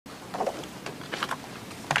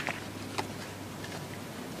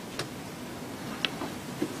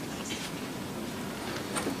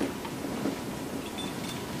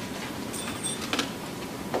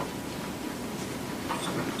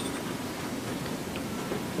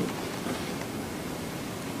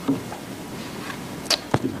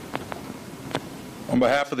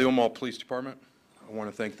behalf of the Omaha Police Department, I want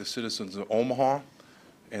to thank the citizens of Omaha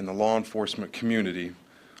and the law enforcement community,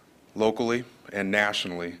 locally and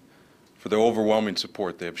nationally, for the overwhelming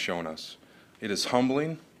support they have shown us. It is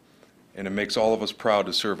humbling, and it makes all of us proud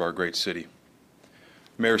to serve our great city.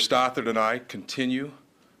 Mayor Stothard and I continue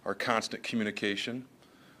our constant communication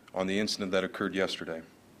on the incident that occurred yesterday.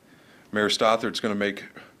 Mayor Stothard is going to make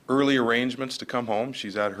early arrangements to come home.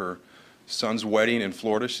 She's at her son's wedding in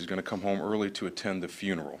Florida. She's going to come home early to attend the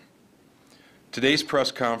funeral. Today's press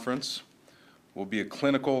conference will be a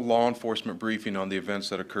clinical law enforcement briefing on the events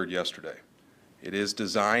that occurred yesterday. It is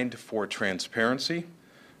designed for transparency,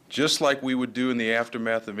 just like we would do in the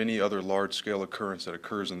aftermath of any other large-scale occurrence that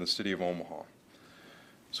occurs in the city of Omaha.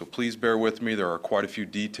 So please bear with me. There are quite a few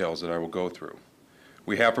details that I will go through.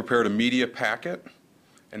 We have prepared a media packet,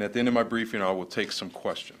 and at the end of my briefing, I will take some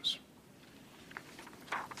questions.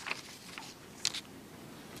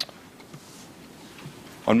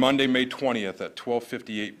 On Monday, May 20th at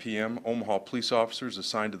 12:58 p.m., Omaha police officers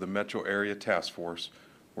assigned to the Metro Area Task Force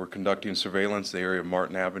were conducting surveillance in the area of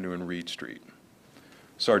Martin Avenue and Reed Street.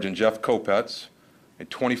 Sergeant Jeff Kopetz, a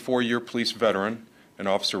 24-year police veteran, and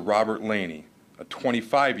Officer Robert Laney, a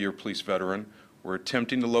 25-year police veteran, were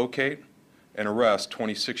attempting to locate and arrest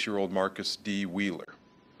 26-year-old Marcus D. Wheeler.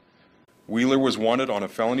 Wheeler was wanted on a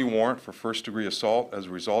felony warrant for first-degree assault as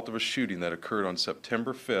a result of a shooting that occurred on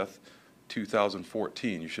September 5th,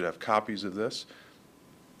 2014. You should have copies of this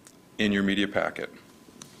in your media packet.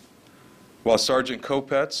 While Sergeant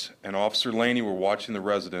Kopetz and Officer Laney were watching the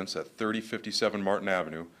residence at 3057 Martin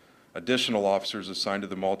Avenue, additional officers assigned to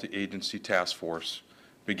the multi-agency task force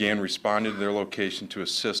began responding to their location to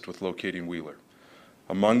assist with locating Wheeler.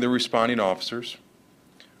 Among the responding officers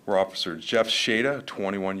were Officer Jeff Schmaderer, a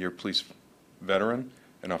 21-year police veteran,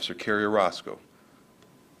 and Officer Kerry Orozco,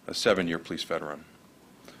 a 7-year police veteran.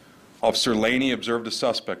 Officer Laney observed a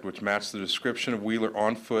suspect which matched the description of Wheeler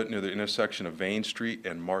on foot near the intersection of Vane Street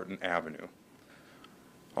and Martin Avenue.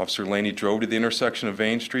 Officer Laney drove to the intersection of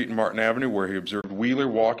Vane Street and Martin Avenue, where he observed Wheeler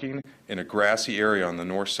walking in a grassy area on the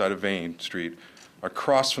north side of Vane Street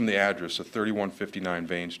across from the address of 3159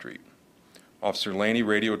 Vane Street. Officer Laney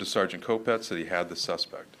radioed to Sergeant Kopetz that he had the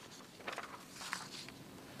suspect.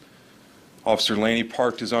 Officer Laney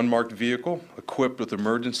parked his unmarked vehicle, equipped with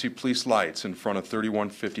emergency police lights, in front of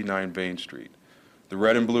 3159 Vane Street. The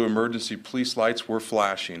red and blue emergency police lights were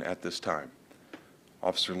flashing at this time.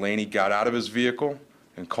 Officer Laney got out of his vehicle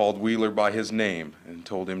and called Wheeler by his name and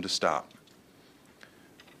told him to stop.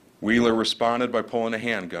 Wheeler responded by pulling a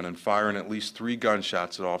handgun and firing at least 3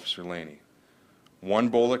 gunshots at Officer Laney. One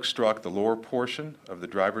bullet struck the lower portion of the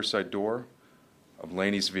driver's side door of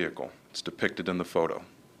Laney's vehicle. It's depicted in the photo.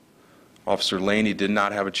 Officer Laney did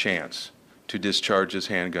not have a chance to discharge his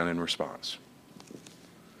handgun in response.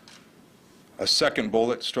 A second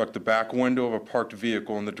bullet struck the back window of a parked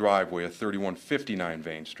vehicle in the driveway at 3159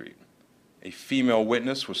 Vane Street. A female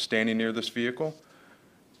witness was standing near this vehicle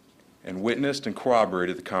and witnessed and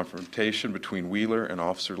corroborated the confrontation between Wheeler and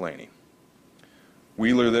Officer Laney.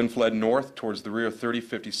 Wheeler then fled north towards the rear of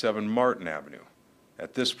 3057 Martin Avenue.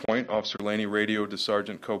 At this point, Officer Laney radioed to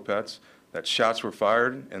Sergeant Kopetz that shots were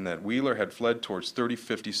fired and that Wheeler had fled towards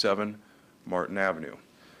 3057 Martin Avenue.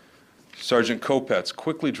 Sergeant Kopetz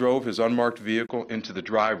quickly drove his unmarked vehicle into the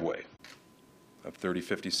driveway of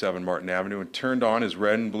 3057 Martin Avenue and turned on his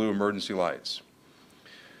red and blue emergency lights.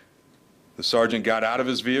 The sergeant got out of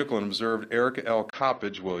his vehicle and observed Erica L.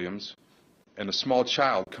 Coppage Williams and a small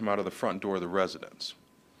child come out of the front door of the residence.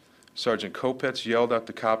 Sergeant Kopetz yelled out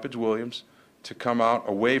to Coppage Williams to come out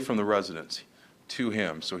away from the residence to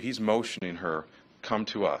him, so he's motioning her, come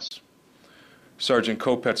to us. Sergeant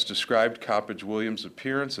Kopetz described Coppage Williams'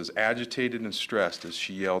 appearance as agitated and stressed as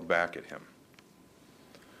she yelled back at him.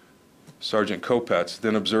 Sergeant Kopetz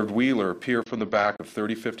then observed Wheeler appear from the back of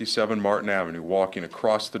 3057 Martin Avenue, walking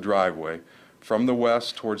across the driveway from the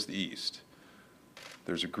west towards the east.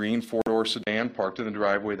 There's a green 4-door sedan parked in the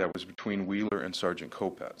driveway that was between Wheeler and Sergeant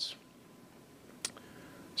Kopetz.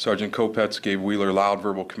 Sergeant Kopetz gave Wheeler loud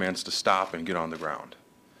verbal commands to stop and get on the ground.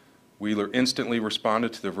 Wheeler instantly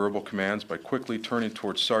responded to the verbal commands by quickly turning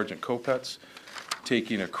towards Sergeant Kopetz,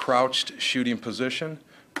 taking a crouched shooting position,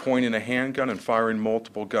 pointing a handgun and firing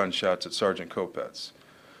multiple gunshots at Sergeant Kopetz.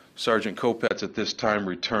 Sergeant Kopetz at this time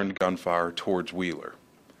returned gunfire towards Wheeler.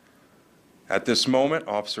 At this moment,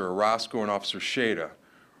 Officer Orozco and Officer Schmaderer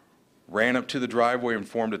ran up to the driveway and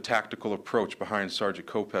formed a tactical approach behind Sergeant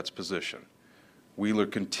Kopetz's position. Wheeler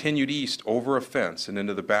continued east over a fence and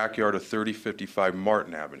into the backyard of 3055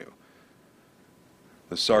 Martin Avenue.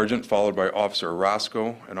 The sergeant, followed by Officer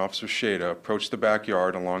Orozco and Officer Schmaderer, approached the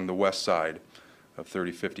backyard along the west side of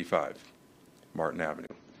 3055. Martin Avenue.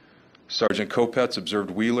 Sergeant Kopetz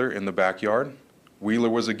observed Wheeler in the backyard. Wheeler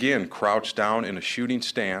was again crouched down in a shooting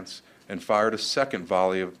stance and fired a second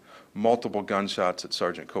volley of multiple gunshots at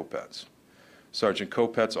Sergeant Kopetz. Sergeant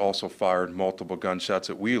Kopetz also fired multiple gunshots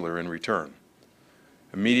at Wheeler in return.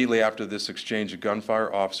 Immediately after this exchange of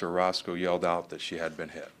gunfire, Officer Roscoe yelled out that she had been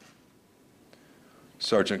hit.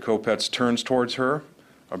 Sergeant Kopetz turns towards her,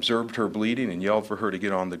 observed her bleeding, and yelled for her to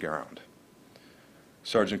get on the ground.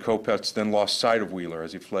 Sergeant Kopetz then lost sight of Wheeler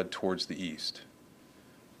as he fled towards the east.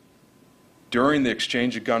 During the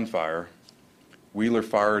exchange of gunfire, Wheeler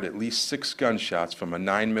fired at least 6 gunshots from a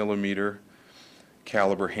 9mm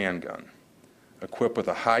caliber handgun, equipped with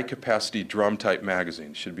a high-capacity drum-type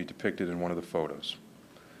magazine, should be depicted in one of the photos.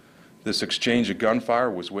 This exchange of gunfire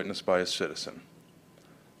was witnessed by a citizen.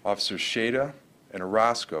 Officers Schmaderer and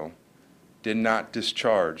Orozco did not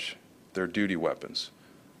discharge their duty weapons.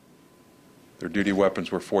 Their duty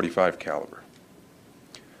weapons were .45 caliber.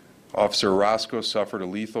 Officer Orozco suffered a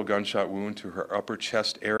lethal gunshot wound to her upper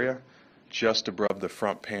chest area, just above the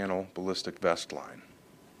front panel ballistic vest line.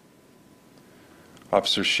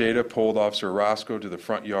 Officer Schmaderer pulled Officer Orozco to the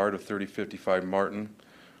front yard of 3055 Martin,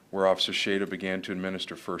 where Officer Schmaderer began to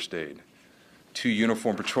administer first aid. 2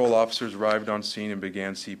 uniformed patrol officers arrived on scene and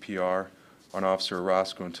began CPR on Officer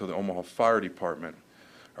Orozco until the Omaha Fire Department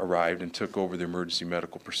arrived and took over the emergency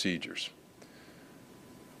medical procedures.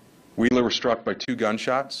 Wheeler was struck by 2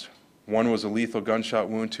 gunshots. One was a lethal gunshot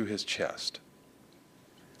wound to his chest.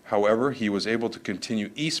 However, he was able to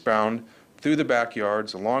continue eastbound through the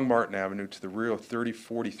backyards along Martin Avenue to the rear of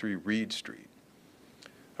 3043 Reed Street.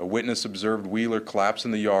 A witness observed Wheeler collapse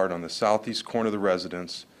in the yard on the southeast corner of the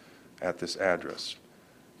residence at this address.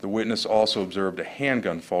 The witness also observed a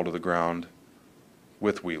handgun fall to the ground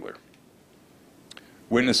with Wheeler.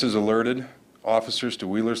 Witnesses alerted officers to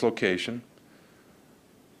Wheeler's location.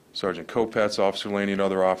 Sergeant Kopetz, Officer Laney, and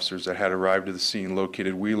other officers that had arrived to the scene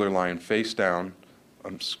located Wheeler lying face down,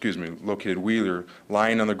 located Wheeler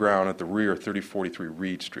lying on the ground at the rear of 3043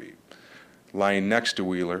 Reed Street. Lying next to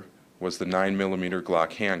Wheeler was the 9mm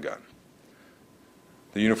Glock handgun.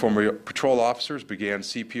 The uniformed patrol officers began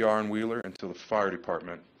CPR on Wheeler until the fire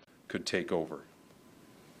department could take over.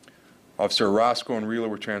 Officer Orozco and Wheeler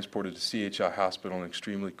were transported to CHI Hospital in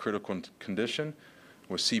extremely critical condition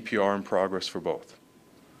with CPR in progress for both.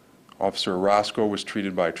 Officer Orozco was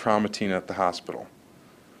treated by a trauma team at the hospital.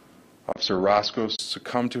 Officer Orozco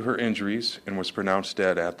succumbed to her injuries and was pronounced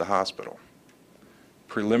dead at the hospital.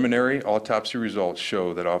 Preliminary autopsy results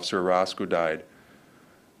show that Officer Orozco died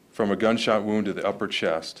from a gunshot wound to the upper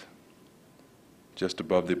chest, just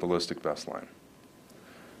above the ballistic vest line.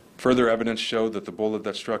 Further evidence showed that the bullet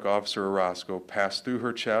that struck Officer Orozco passed through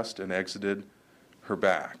her chest and exited her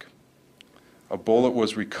back. A bullet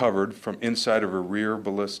was recovered from inside of her rear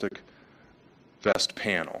ballistic vest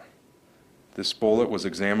panel. This bullet was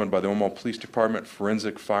examined by the Omaha Police Department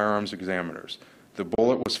forensic firearms examiners. The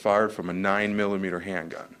bullet was fired from a 9mm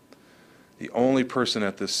handgun. The only person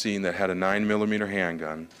at this scene that had a 9mm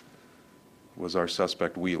handgun was our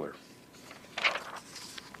suspect Wheeler.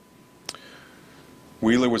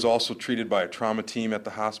 Wheeler was also treated by a trauma team at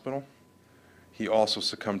the hospital. He also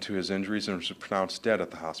succumbed to his injuries and was pronounced dead at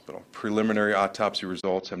the hospital. Preliminary autopsy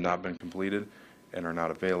results have not been completed and are not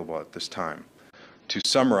available at this time. To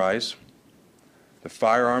summarize, the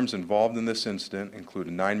firearms involved in this incident include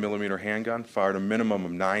a 9mm handgun fired a minimum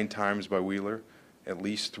of 9 times by Wheeler, at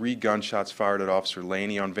least 3 gunshots fired at Officer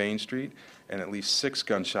Laney on Vane Street, and at least 6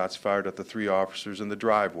 gunshots fired at the 3 officers in the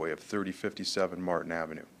driveway of 3057 Martin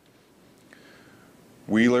Avenue.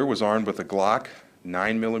 Wheeler was armed with a Glock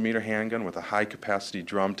 9mm handgun with a high-capacity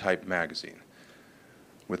drum-type magazine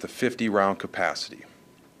with a 50-round capacity.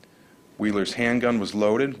 Wheeler's handgun was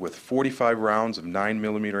loaded with 45 rounds of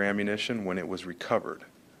 9mm ammunition when it was recovered.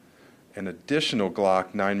 An additional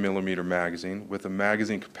Glock 9mm magazine with a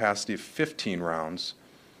magazine capacity of 15 rounds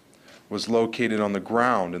was located on the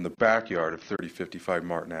ground in the backyard of 3055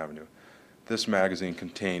 Martin Avenue. This magazine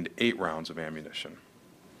contained 8 rounds of ammunition.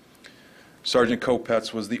 Sergeant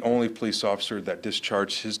Kopetz was the only police officer that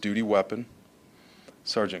discharged his duty weapon.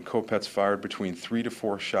 Sergeant Kopetz fired between 3 to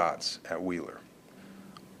 4 shots at Wheeler.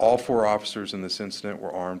 All 4 officers in this incident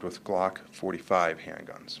were armed with Glock 45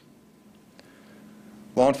 handguns.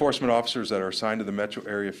 Law enforcement officers that are assigned to the Metro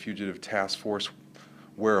Area Fugitive Task Force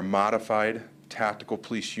wear a modified tactical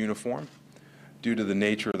police uniform due to the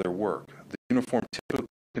nature of their work. The uniform typically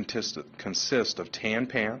consists of tan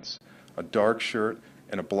pants, a dark shirt,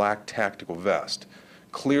 and a black tactical vest,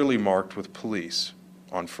 clearly marked with police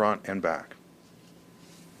on front and back.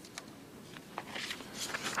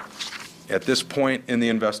 At this point in the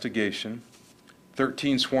investigation,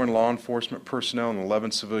 13 sworn law enforcement personnel and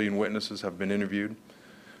 11 civilian witnesses have been interviewed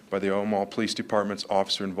by the Omaha Police Department's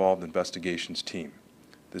Officer-Involved Investigations Team.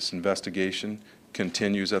 This investigation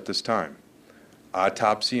continues at this time.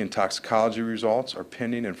 Autopsy and toxicology results are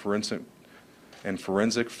pending, and forensic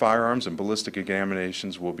firearms and ballistic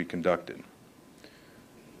examinations will be conducted.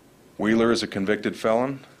 Wheeler is a convicted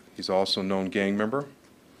felon. He's also a known gang member.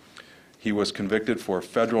 He was convicted for a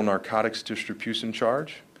federal narcotics distribution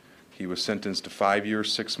charge. He was sentenced to 5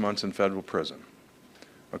 years, 6 months in federal prison.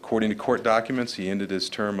 According to court documents, he ended his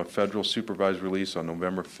term of federal supervised release on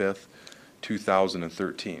November 5th,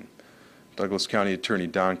 2013. Douglas County Attorney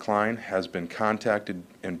Don Klein has been contacted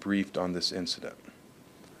and briefed on this incident.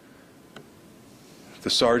 The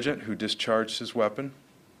sergeant who discharged his weapon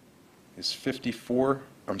is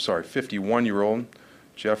 51-year-old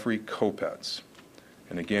Jeffrey Kopetz.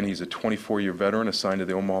 And again, he's a 24-year veteran assigned to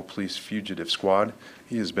the Omaha Police Fugitive Squad.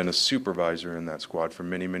 He has been a supervisor in that squad for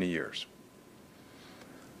many, many years.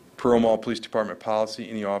 Per Omaha Police Department policy,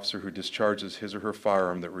 any officer who discharges his or her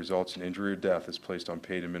firearm that results in injury or death is placed on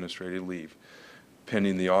paid administrative leave,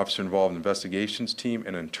 pending the Officer-Involved Investigations Team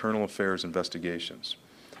and Internal Affairs investigations.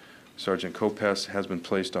 Sergeant Kopetz has been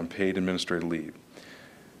placed on paid administrative leave.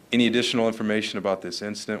 Any additional information about this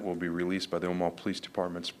incident will be released by the Omaha Police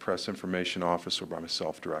Department's Press Information Office or by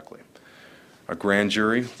myself directly. A grand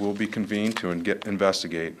jury will be convened to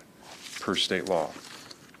investigate per state law.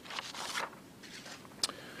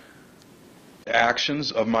 The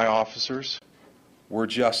actions of my officers were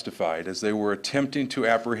justified as they were attempting to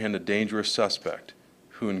apprehend a dangerous suspect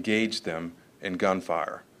who engaged them in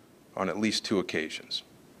gunfire on at least 2 occasions.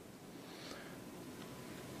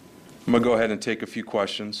 I'm going to go ahead and take a few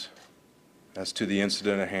questions as to the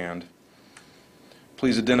incident at hand.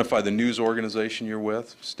 Please identify the news organization you're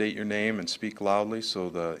with, state your name, and speak loudly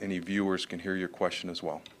so any viewers can hear your question as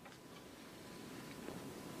well.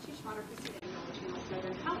 Chief Schmaderer,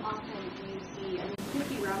 how often do you see, I mean,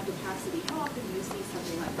 50 round capacity, how often do you see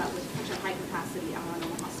something like that with such a high capacity out on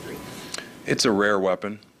Omaha streets? It's a rare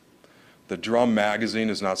weapon. The drum magazine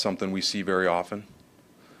is not something we see very often.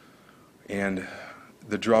 And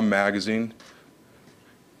the drum magazine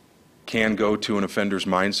can go to an offender's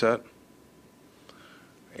mindset.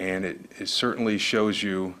 And it certainly shows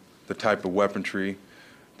you the type of weaponry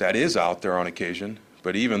that is out there on occasion.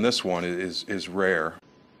 But even this one is rare,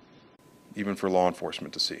 even for law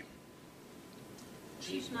enforcement to see.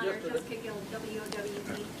 Chief Schmaderer, Jessica Gill,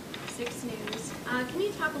 WOWD 6 News. Can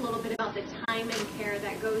you talk a little bit about the time and care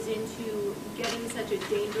that goes into getting such a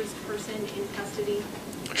dangerous person in custody?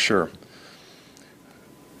 Sure.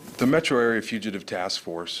 The Metro Area Fugitive Task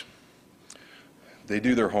Force, they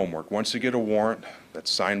do their homework. Once they get a warrant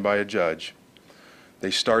that's signed by a judge,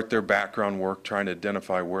 they start their background work trying to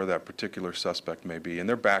identify where that particular suspect may be. And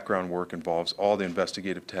their background work involves all the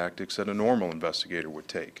investigative tactics that a normal investigator would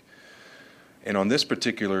take. And on this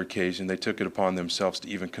particular occasion, they took it upon themselves to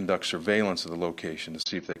even conduct surveillance of the location to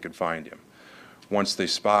see if they could find him. Once they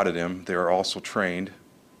spotted him, they are also trained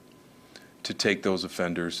to take those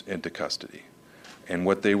offenders into custody. And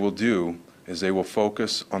what they will do is they will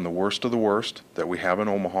focus on the worst of the worst that we have in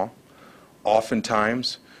Omaha.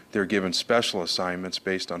 Oftentimes, they're given special assignments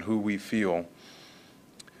based on who we feel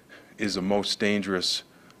is the most dangerous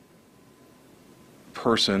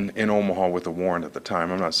person in Omaha with a warrant at the time.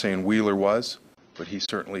 I'm not saying Wheeler was, but he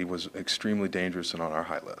certainly was extremely dangerous and on our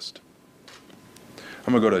high list.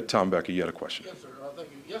 I'm going to go to Tom Becker. You had a question. Yes, sir. Thank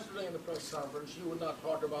you. Yesterday in the press conference, you would not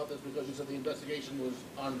talk about this because you said the investigation was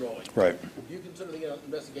ongoing. Right. Do you consider the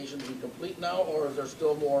investigation to be complete now, or is there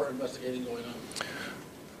still more investigating going on?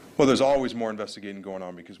 Well, there's always more investigating going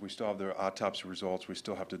on because we still have the autopsy results. We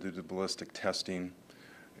still have to do the ballistic testing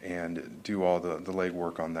and do all the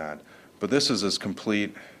legwork on that. But this is as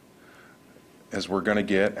complete as we're going to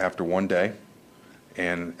get after one day.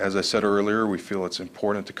 And as I said earlier, we feel it's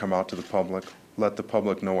important to come out to the public, let the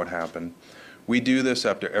public know what happened. We do this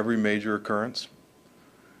after every major occurrence,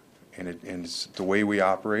 and it's the way we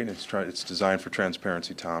operate. It's designed for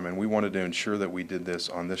transparency, Tom, and we wanted to ensure that we did this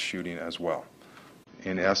on this shooting as well.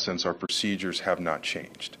 In essence, our procedures have not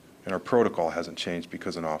changed, and our protocol hasn't changed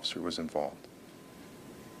because an officer was involved.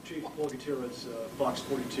 Chief Paul Gutierrez, Fox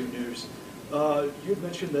 42 News. You had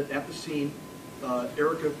mentioned that at the scene,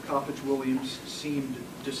 Erica Coppedge-Williams seemed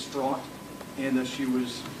distraught and that she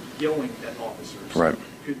was yelling at officers. Right.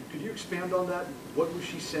 Could you expand on that? What was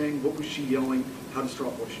she saying? What was she yelling? How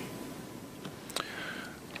distraught was she?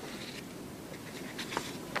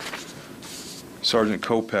 Sergeant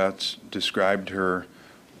Kopetz described her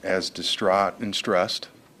as distraught and stressed.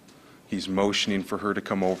 He's motioning for her to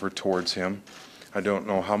come over towards him. I don't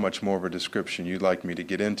know how much more of a description you'd like me to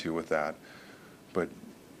get into with that. but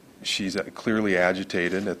she's clearly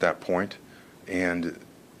agitated at that point and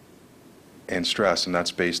stressed, and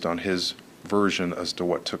that's based on his version as to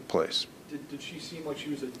what took place. Did she seem like she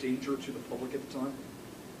was a danger to the public at the time?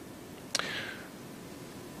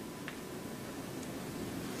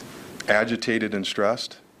 Agitated and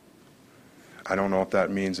stressed? I don't know if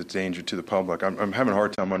that means it's danger to the public. I'm having a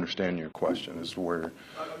hard time understanding your question as to where...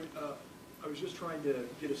 I was just trying to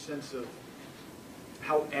get a sense of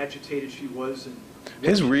how agitated she was and...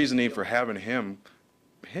 His reasoning for having him,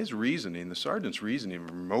 his reasoning, the sergeant's reasoning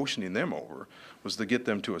for motioning them over was to get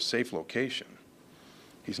them to a safe location.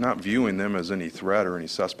 He's not viewing them as any threat or any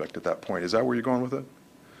suspect at that point. Is that where you're going with it?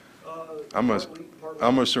 I'm going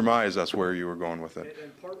to surmise that's where you were going with it.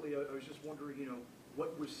 And partly, I was just wondering,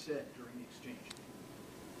 what was said during the exchange?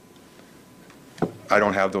 I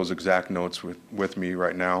don't have those exact notes with me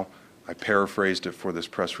right now. I paraphrased it for this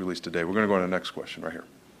press release today. We're going to go on to the next question right here.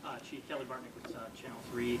 Chief Kelly Bartnick with Channel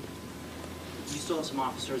 3. You still have some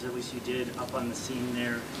officers, at least you did, up on the scene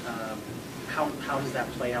there. How does that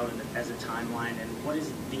play out as a timeline, and what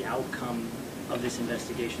is the outcome of this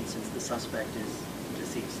investigation since the suspect is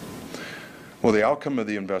deceased? Well, the outcome of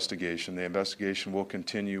the investigation will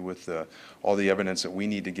continue with all the evidence that we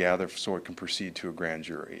need to gather so it can proceed to a grand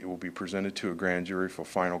jury. It will be presented to a grand jury for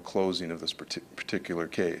final closing of this particular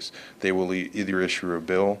case. They will either issue a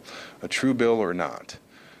bill, a true bill or not,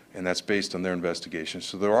 and that's based on their investigation.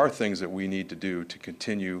 So there are things that we need to do to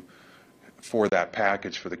continue for that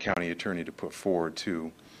package for the county attorney to put forward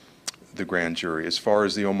to the grand jury. As far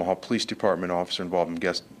as the Omaha Police Department officer involved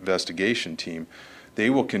in investigation team, they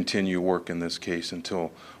will continue work in this case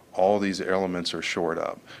until all these elements are shored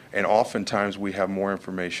up. And oftentimes we have more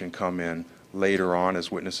information come in later on as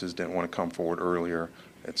witnesses didn't want to come forward earlier,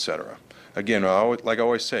 etc. Again, like I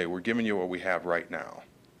always say, we're giving you what we have right now.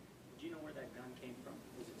 Do you know where that gun came from?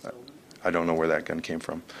 Was it stolen? I don't know where that gun came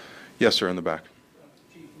from. Yes, sir, in the back.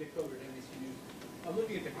 Chief Nick Hogan, NBC News. I'm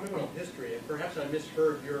looking at the criminal history, and perhaps I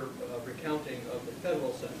misheard your recounting of the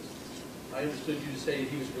federal sentence. I understood you to say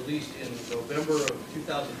he was released in November of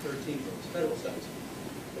 2013 from his federal sentence.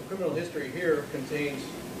 The criminal history here contains,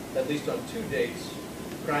 at least on 2 dates,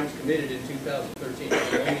 crimes committed in 2013.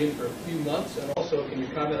 He's only in for a few months, and also, can you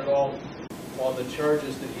comment at all on the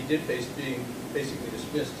charges that he did face being basically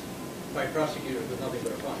dismissed by prosecutors with nothing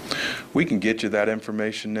but a fine? We can get you that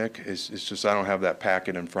information, Nick. It's just I don't have that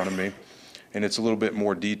packet in front of me. And it's a little bit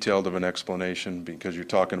more detailed of an explanation because you're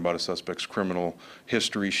talking about a suspect's criminal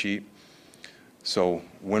history sheet. So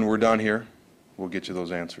when we're done here, we'll get you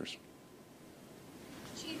those answers.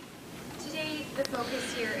 Chief, today the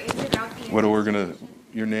focus here is about the What we're going to,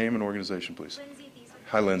 your name and organization, please. Lindsay, these are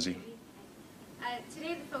Hi, Lindsay.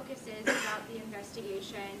 Today the focus is about the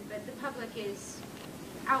investigation, but the public is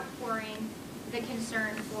outpouring the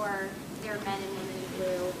concern for their men and women in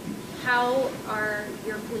blue. How are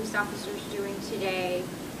your police officers doing today,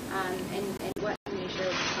 and what can you share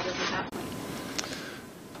with the public at that point?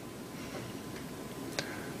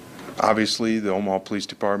 Obviously, the Omaha Police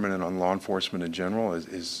Department and on law enforcement in general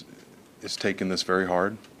is taking this very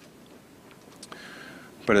hard.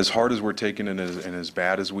 But as hard as we're taking it and as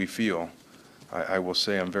bad as we feel, I will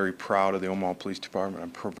say I'm very proud of the Omaha Police Department.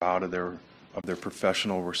 I'm proud of their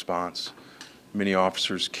professional response. Many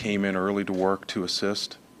officers came in early to work to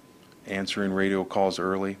assist, answering radio calls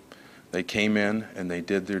early. They came in and they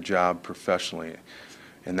did their job professionally.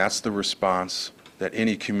 And that's the response that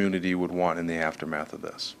any community would want in the aftermath of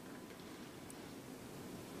this.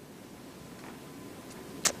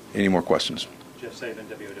 Any more questions? Jeff Saban,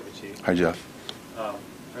 WOWT. Hi, Jeff. Are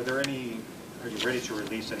you ready to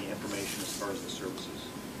release any information as far as the services?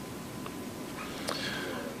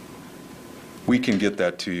 We can get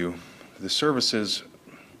that to you. The services,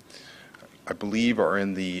 I believe, are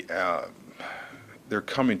in the, they're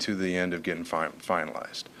coming to the end of getting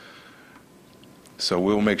finalized. So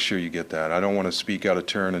we'll make sure you get that. I don't want to speak out of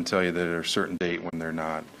turn and tell you that at a certain date when they're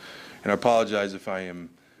not. And I apologize if I am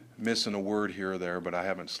missing a word here or there, but I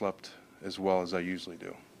haven't slept as well as I usually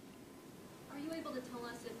do. Are you able to tell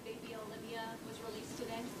us if baby Olivia was released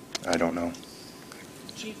today? I don't know.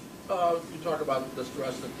 Chief, you talk about the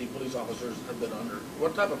stress that the police officers have been under.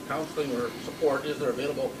 What type of counseling or support is there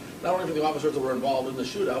available, not only for the officers that were involved in the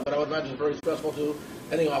shootout, but I would imagine it's very stressful to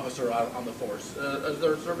any officer on the force. Is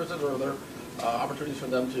there services or are there opportunities for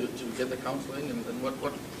them to get the counseling, and what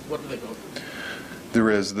do they go through? There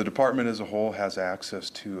is. The department as a whole has access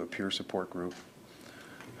to a peer support group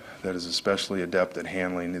that is especially adept at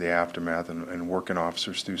handling the aftermath and working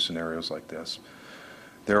officers through scenarios like this.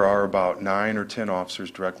 There are about 9 or 10 officers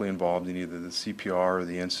directly involved in either the CPR or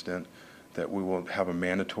the incident that we will have a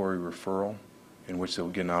mandatory referral in which they'll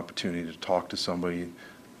get an opportunity to talk to somebody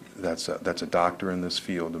that's a doctor in this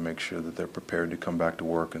field to make sure that they're prepared to come back to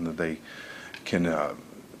work and that they can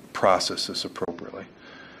process this appropriately.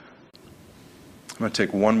 I'm going to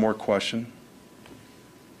take one more question.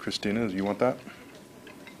 Christina, do you want that?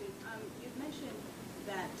 You've mentioned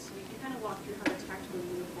that you kind of walked through how the tactical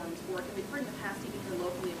uniforms work, and we've heard in the past, even here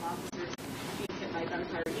locally, of officers being hit by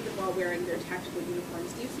gunfire, even while wearing their tactical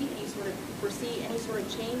uniforms. Do you see any sort of, foresee any sort of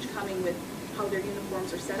change coming with how their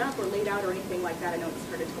uniforms are set up or laid out or anything like that? I know it's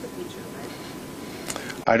hard to tell the future,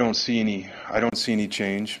 but I don't see any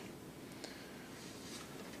change.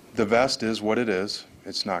 The vest is what it is.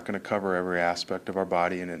 It's not going to cover every aspect of our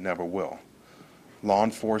body, and it never will. Law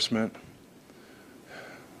enforcement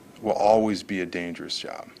will always be a dangerous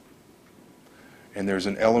job. And there's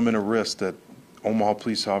an element of risk that Omaha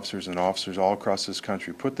police officers and officers all across this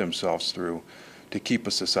country put themselves through to keep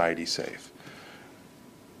a society safe.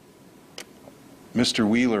 Mr.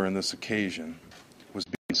 Wheeler, in this occasion, was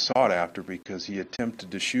being sought after because he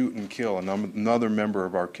attempted to shoot and kill another member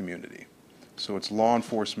of our community. So it's law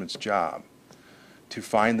enforcement's job to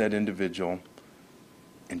find that individual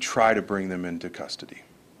and try to bring them into custody.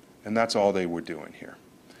 And that's all they were doing here.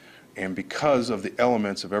 And because of the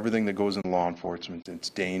elements of everything that goes in law enforcement, it's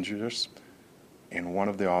dangerous, and one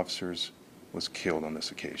of the officers was killed on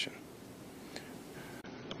this occasion.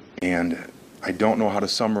 And I don't know how to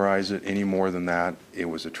summarize it any more than that. It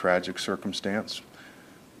was a tragic circumstance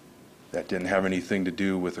that didn't have anything to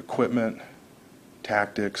do with equipment,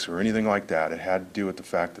 tactics, or anything like that. It had to do with the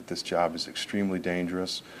fact that this job is extremely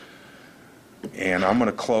dangerous. And I'm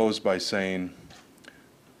going to close by saying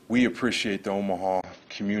we appreciate the Omaha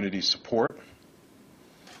community support.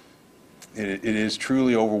 It is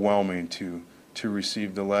truly overwhelming to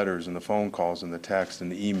receive the letters and the phone calls and the texts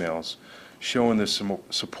and the emails showing this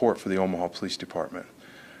support for the Omaha Police Department.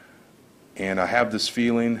 And I have this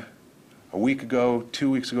feeling a week ago,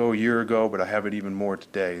 2 weeks ago, a year ago, but I have it even more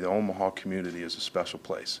today. The Omaha community is a special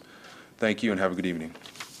place. Thank you and have a good evening.